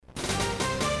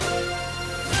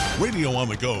Radio on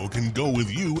the Go can go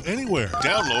with you anywhere.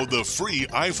 Download the free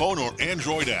iPhone or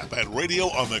Android app at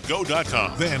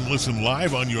radioonthego.com. Then listen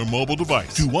live on your mobile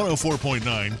device to 104.9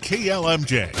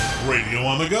 KLMJ. Radio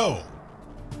on the Go.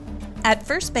 At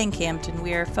First Bank Hampton,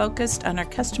 we are focused on our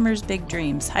customers' big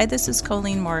dreams. Hi, this is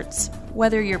Colleen Mortz.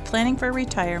 Whether you're planning for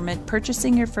retirement,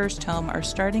 purchasing your first home, or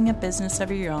starting a business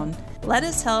of your own, let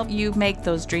us help you make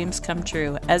those dreams come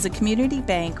true. As a community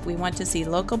bank, we want to see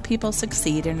local people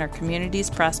succeed and our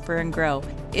communities prosper and grow.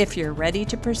 If you're ready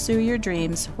to pursue your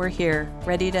dreams, we're here,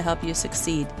 ready to help you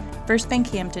succeed. First Bank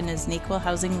Hampton is an equal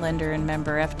housing lender and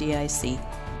member FDIC.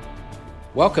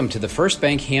 Welcome to the First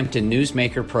Bank Hampton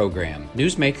Newsmaker program.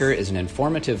 Newsmaker is an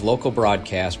informative local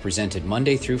broadcast presented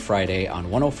Monday through Friday on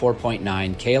 104.9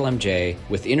 KLMJ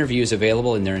with interviews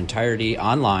available in their entirety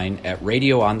online at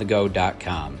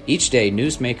radioonthego.com. Each day,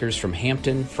 newsmakers from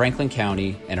Hampton, Franklin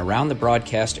County, and around the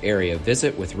broadcast area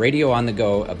visit with Radio on the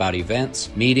Go about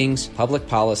events, meetings, public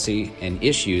policy, and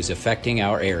issues affecting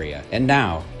our area. And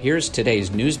now, here's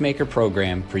today's Newsmaker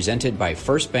program presented by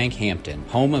First Bank Hampton,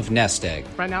 home of Nest Egg.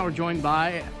 Right now we're joined by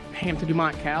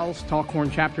Hampton-Dumont Cal's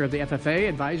Talkhorn chapter of the FFA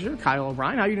advisor, Kyle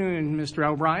O'Brien. How are you doing, Mr.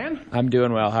 O'Brien? I'm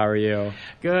doing well. How are you?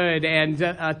 Good. And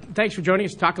thanks for joining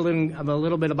us to talk a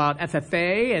little bit about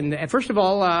FFA. And first of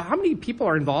all, how many people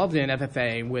are involved in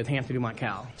FFA with Hampton-Dumont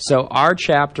Cal? So our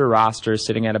chapter roster is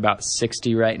sitting at about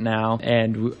 60 right now,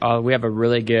 and we have a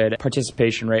really good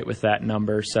participation rate with that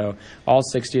number. So all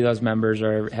 60 of those members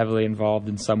are heavily involved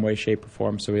in some way, shape, or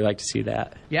form, so we like to see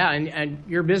that. Yeah, and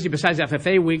you're busy. Besides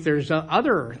FFA week, there's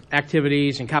other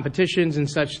activities and competitions and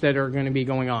such that are going to be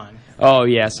going on. Oh,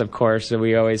 yes, of course. So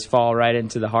we always fall right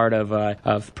into the heart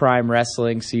of prime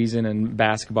wrestling season and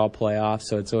basketball playoffs,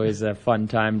 so it's always a fun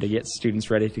time to get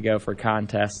students ready to go for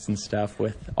contests and stuff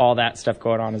with all that stuff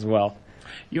going on as well.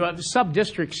 You have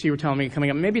sub-districts you were telling me coming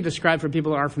up. Maybe describe for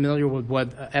people that aren't familiar with what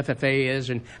FFA is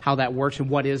and how that works and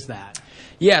what is that?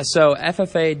 Yeah, so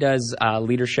FFA does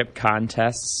leadership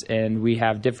contests, and we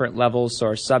have different levels. So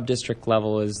our sub-district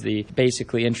level is the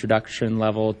basically introduction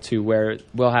level to where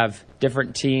we'll have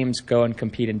different teams go and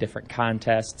compete in different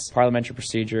contests. Parliamentary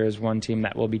procedure is one team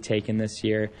that will be taken this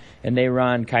year, and they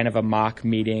run kind of a mock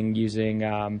meeting using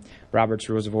Robert's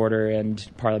Rules of Order and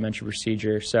parliamentary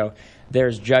procedure. So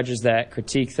there's judges that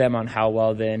critique them on how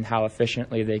well and how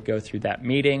efficiently they go through that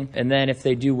meeting. And then if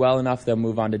they do well enough, they'll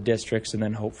move on to districts and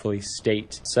then hopefully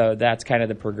state. So that's kind of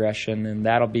the progression, and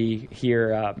that'll be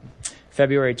here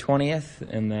February 20th.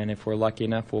 And then if we're lucky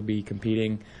enough, we'll be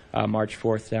competing March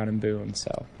 4th down in Boone.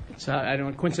 So I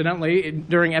don't. Coincidentally,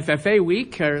 during FFA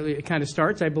week, it kind of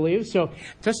starts, I believe. So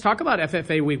let's talk about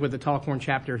FFA week with the Talkhorn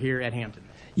chapter here at Hampton.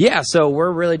 Yeah, so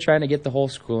we're really trying to get the whole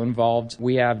school involved.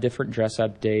 We have different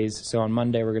dress-up days. So on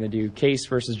Monday, we're going to do Case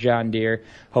versus John Deere.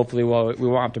 Hopefully, we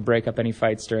won't have to break up any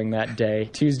fights during that day.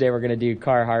 Tuesday, we're going to do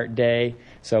Carhartt Day.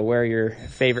 So wear your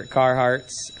favorite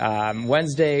Carhartts.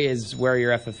 Wednesday is wear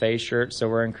your FFA shirt. So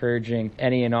we're encouraging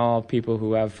any and all people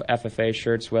who have FFA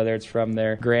shirts, whether it's from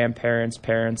their grandparents,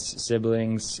 parents,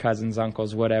 siblings, cousins,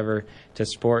 uncles, whatever, to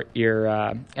sport your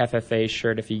FFA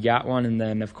shirt if you got one. And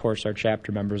then, of course, our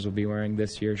chapter members will be wearing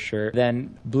this year's shirt.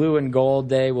 Then Blue and Gold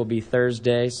Day will be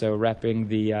Thursday, so repping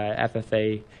the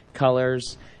FFA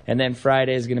colors. And then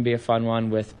Friday is going to be a fun one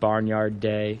with Barnyard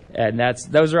Day. And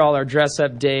those are all our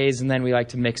dress-up days, and then we like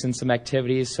to mix in some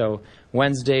activities. So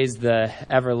Wednesday's the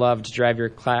ever-loved drive your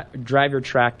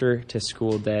tractor to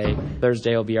school day.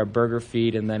 Thursday will be our burger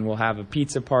feed, and then we'll have a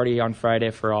pizza party on Friday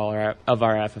for all of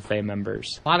our FFA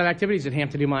members. A lot of activities at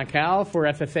Hampton-Dumont Cal for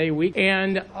FFA week.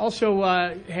 And also,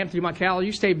 Hampton-Dumont Cal,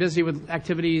 you stay busy with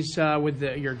activities with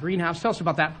your greenhouse. Tell us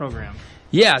about that program.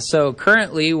 Yeah, so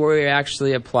currently we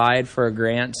actually applied for a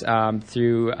grant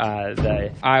through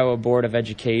the Iowa Board of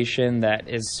Education that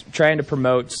is trying to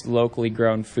promote locally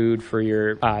grown food for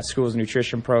your school's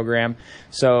nutrition program.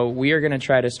 So we are going to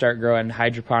try to start growing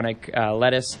hydroponic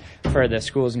lettuce for the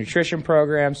school's nutrition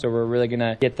program. So we're really going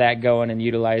to get that going and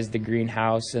utilize the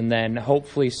greenhouse. And then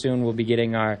hopefully soon we'll be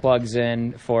getting our plugs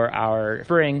in for our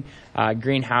spring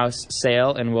greenhouse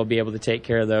sale, and we'll be able to take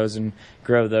care of those and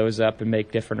grow those up and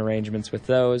make different arrangements with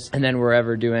those. And then we're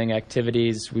ever doing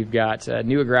activities. We've got a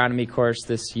new agronomy course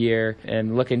this year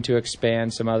and looking to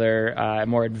expand some other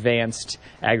more advanced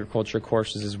agriculture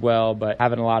courses as well, but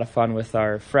having a lot of fun with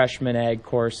our freshman ag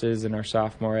courses and our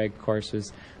sophomore ag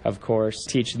courses, of course,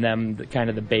 teaching them kind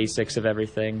of the basics of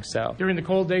everything. So during the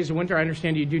cold days of winter, I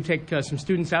understand you do take some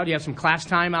students out. You have some class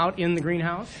time out in the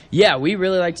greenhouse? Yeah, we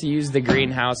really like to use the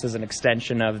greenhouse as an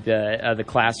extension of the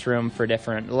classroom for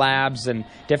different labs and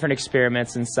different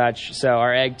experiments and such. So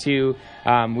our Egg 2,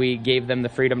 we gave them the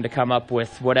freedom to come up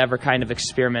with whatever kind of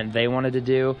experiment they wanted to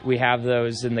do. We have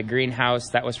those in the greenhouse.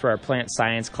 That was for our plant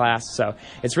science class. So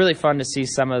it's really fun to see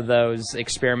some of those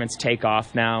experiments take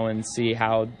off now and see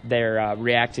how they're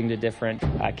reacting to different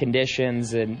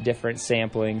conditions and different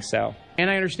sampling. And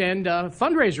I understand a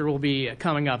fundraiser will be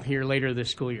coming up here later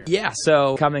this school year. Yeah,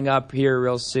 so coming up here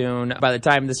real soon. By the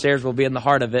time the stairs will be in the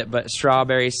heart of it, but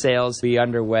strawberry sales will be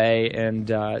underway. And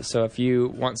so if you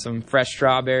want some fresh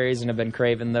strawberries and have been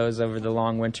craving those over the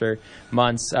long winter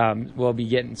months, we'll be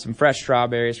getting some fresh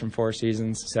strawberries from Four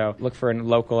Seasons. So look for a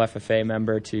local FFA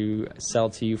member to sell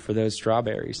to you for those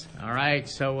strawberries. All right,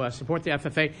 so support the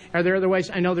FFA. Are there other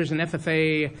ways? I know there's an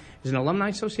FFA, is an alumni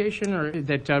association or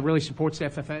that really supports the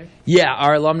FFA? Yeah,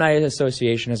 our Alumni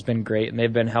Association has been great, and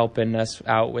they've been helping us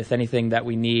out with anything that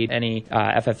we need, any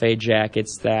FFA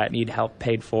jackets that need help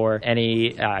paid for,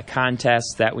 any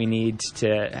contests that we need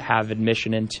to have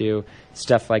admission into,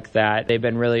 stuff like that. They've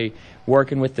been really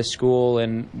working with the school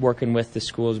and working with the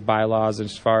school's bylaws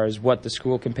as far as what the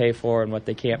school can pay for and what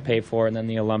they can't pay for, and then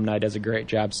the alumni does a great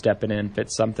job stepping in if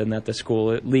it's something that the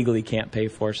school legally can't pay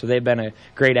for. So they've been a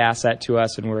great asset to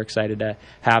us, and we're excited to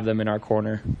have them in our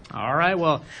corner. All right,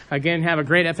 well, again, have a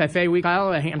great FFA week,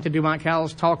 Kyle, at Hampton-Dumont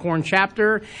Cal's Tall Corn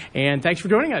chapter, and thanks for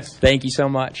joining us. Thank you so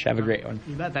much. Have a great one.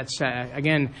 You bet. That's,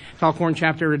 again, Tall Corn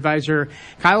chapter advisor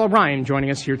Kyle O'Brien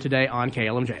joining us here today on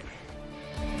KLMJ.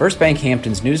 First Bank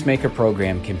Hampton's Newsmaker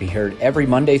program can be heard every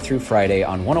Monday through Friday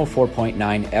on 104.9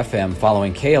 FM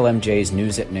following KLMJ's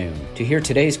News at Noon. To hear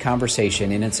today's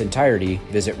conversation in its entirety,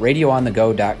 visit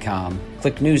radioonthego.com,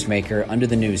 click Newsmaker under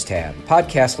the News tab.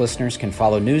 Podcast listeners can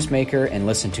follow Newsmaker and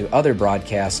listen to other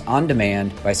broadcasts on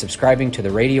demand by subscribing to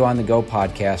the Radio on the Go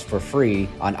podcast for free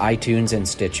on iTunes and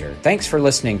Stitcher. Thanks for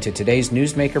listening to today's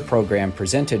Newsmaker program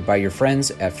presented by your friends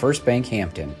at First Bank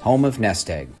Hampton, home of Nest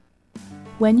Egg.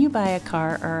 When you buy a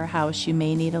car or a house, you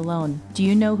may need a loan. Do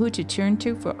you know who to turn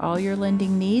to for all your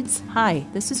lending needs? Hi,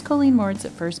 this is Colleen Moritz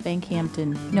at First Bank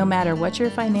Hampton. No matter what your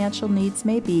financial needs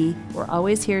may be, we're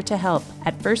always here to help.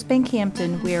 At First Bank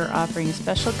Hampton, we are offering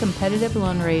special competitive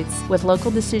loan rates with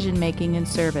local decision-making and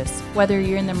service. Whether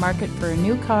you're in the market for a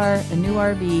new car, a new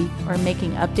RV, or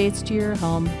making updates to your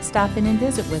home, stop in and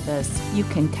visit with us. You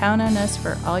can count on us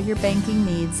for all your banking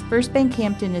needs. First Bank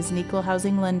Hampton is an equal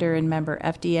housing lender and member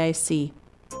FDIC.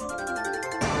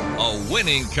 A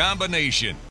winning combination.